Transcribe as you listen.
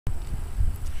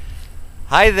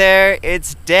Hi there,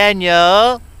 it's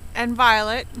Daniel. And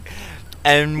Violet.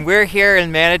 And we're here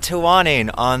in Manitoulin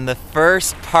on the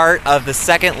first part of the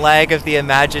second leg of the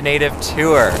imagineNATIVE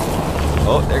tour.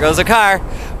 Oh, there goes a car.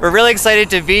 We're really excited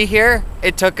to be here.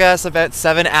 It took us about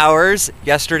 7 hours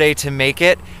yesterday to make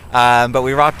it, but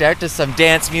we rocked out to some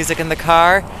dance music in the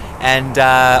car and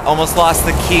almost lost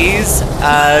the keys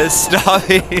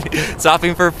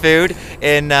stopping for food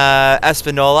in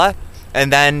Espanola, and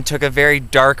then took a very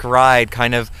dark ride.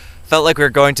 Kind of felt like we were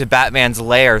going to Batman's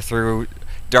lair through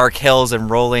dark hills and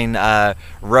rolling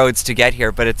roads to get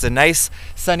here. But it's a nice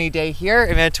sunny day here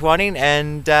in Manitoulin,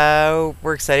 and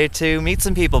we're excited to meet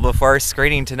some people before our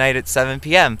screening tonight at 7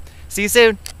 p.m. See you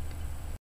soon.